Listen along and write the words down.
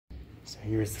So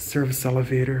here's the service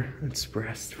elevator. It's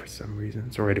pressed for some reason.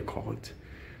 It's already called.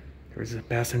 There's a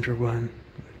passenger one,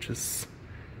 which is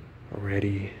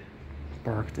already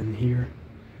parked in here.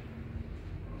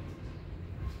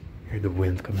 Hear the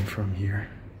wind coming from here.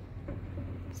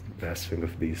 It's the best thing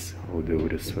of these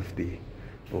OTIS with the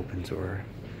open door.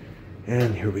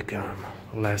 And here we come.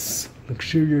 Less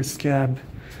luxurious cab.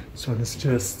 So it's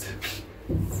just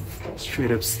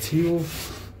straight up steel.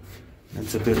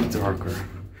 It's a bit darker.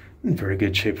 In very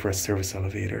good shape for a service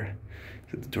elevator.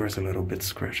 So the door's a little bit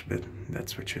scratched, but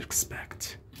that's what you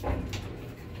expect. Smooth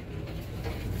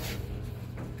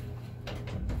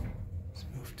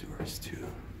doors too.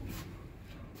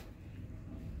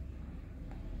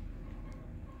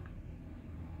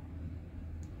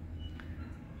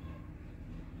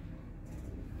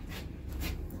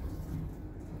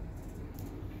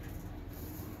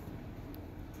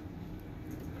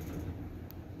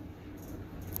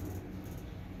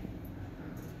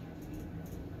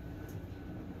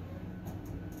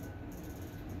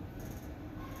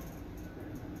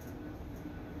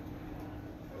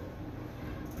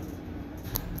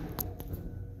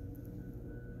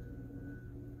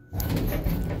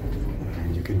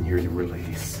 You can hear the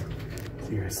relays. So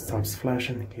here's stops flash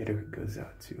indicator, it goes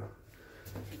out too.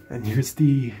 And here's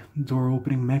the door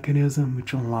opening mechanism,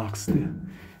 which unlocks the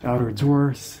outer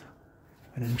doors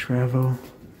and then travel.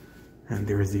 And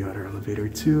there's the other elevator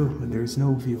too, but there's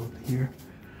no view up here.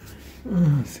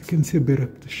 So you can see a bit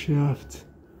up the shaft.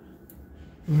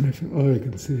 And if you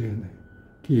can see the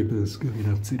cables going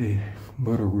up to the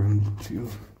motor room too.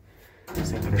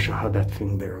 So I'm gonna show how that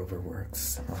thing there over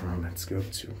works. Let's go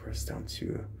to press down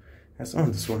to.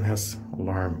 This one has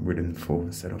alarm with info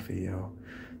instead of AO.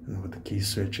 And with the key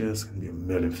switches, can be a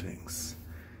million things.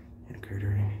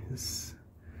 Indicator is,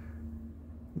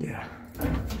 yeah.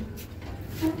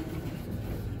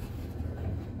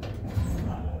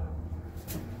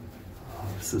 Oh,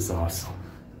 this is awesome.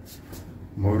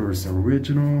 Motor is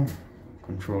original,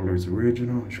 controller is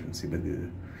original. As you can see by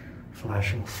the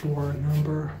flashing floor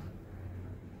number.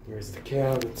 Here's the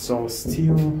cab, it's all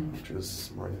steel, which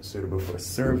is more than suitable for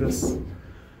service.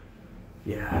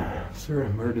 Yeah, so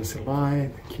emergency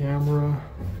light, the camera,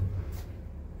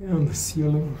 and the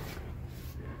ceiling.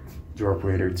 Door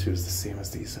operator too is the same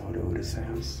as these OTIS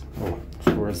has. Oh,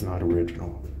 floor is not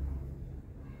original.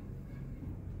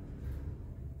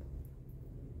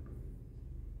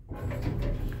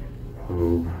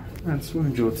 Oh, that's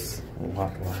one it's a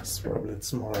lot less, probably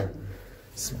it's more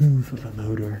smooth of a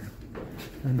motor.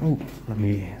 And oh, let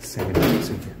me say it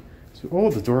again. So all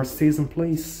the door stays in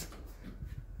place.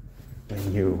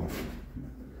 And you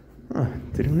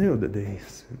didn't know that they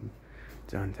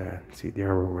done that. See, the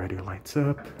arrow already lights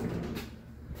up.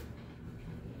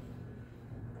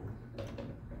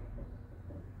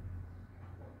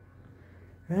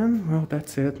 And well,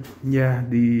 that's it. Yeah,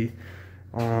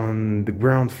 on the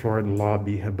ground floor, the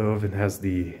lobby above, it has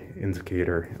the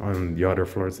indicator. On the other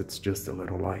floors, it's just a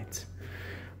little light.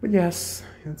 But yes,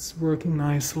 it's working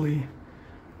nicely.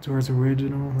 Doors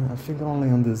original. I think only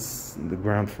on the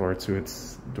ground floor too,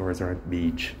 its doors aren't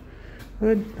beige.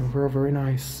 But overall very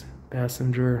nice.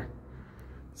 Passenger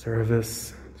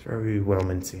service. It's very well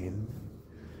maintained.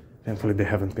 Thankfully they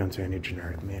haven't gone to any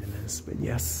generic maintenance, but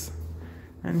yes.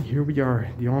 And here we are,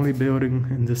 the only building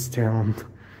in this town.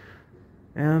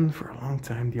 And for a long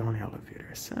time, the only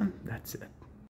elevators. And that's it.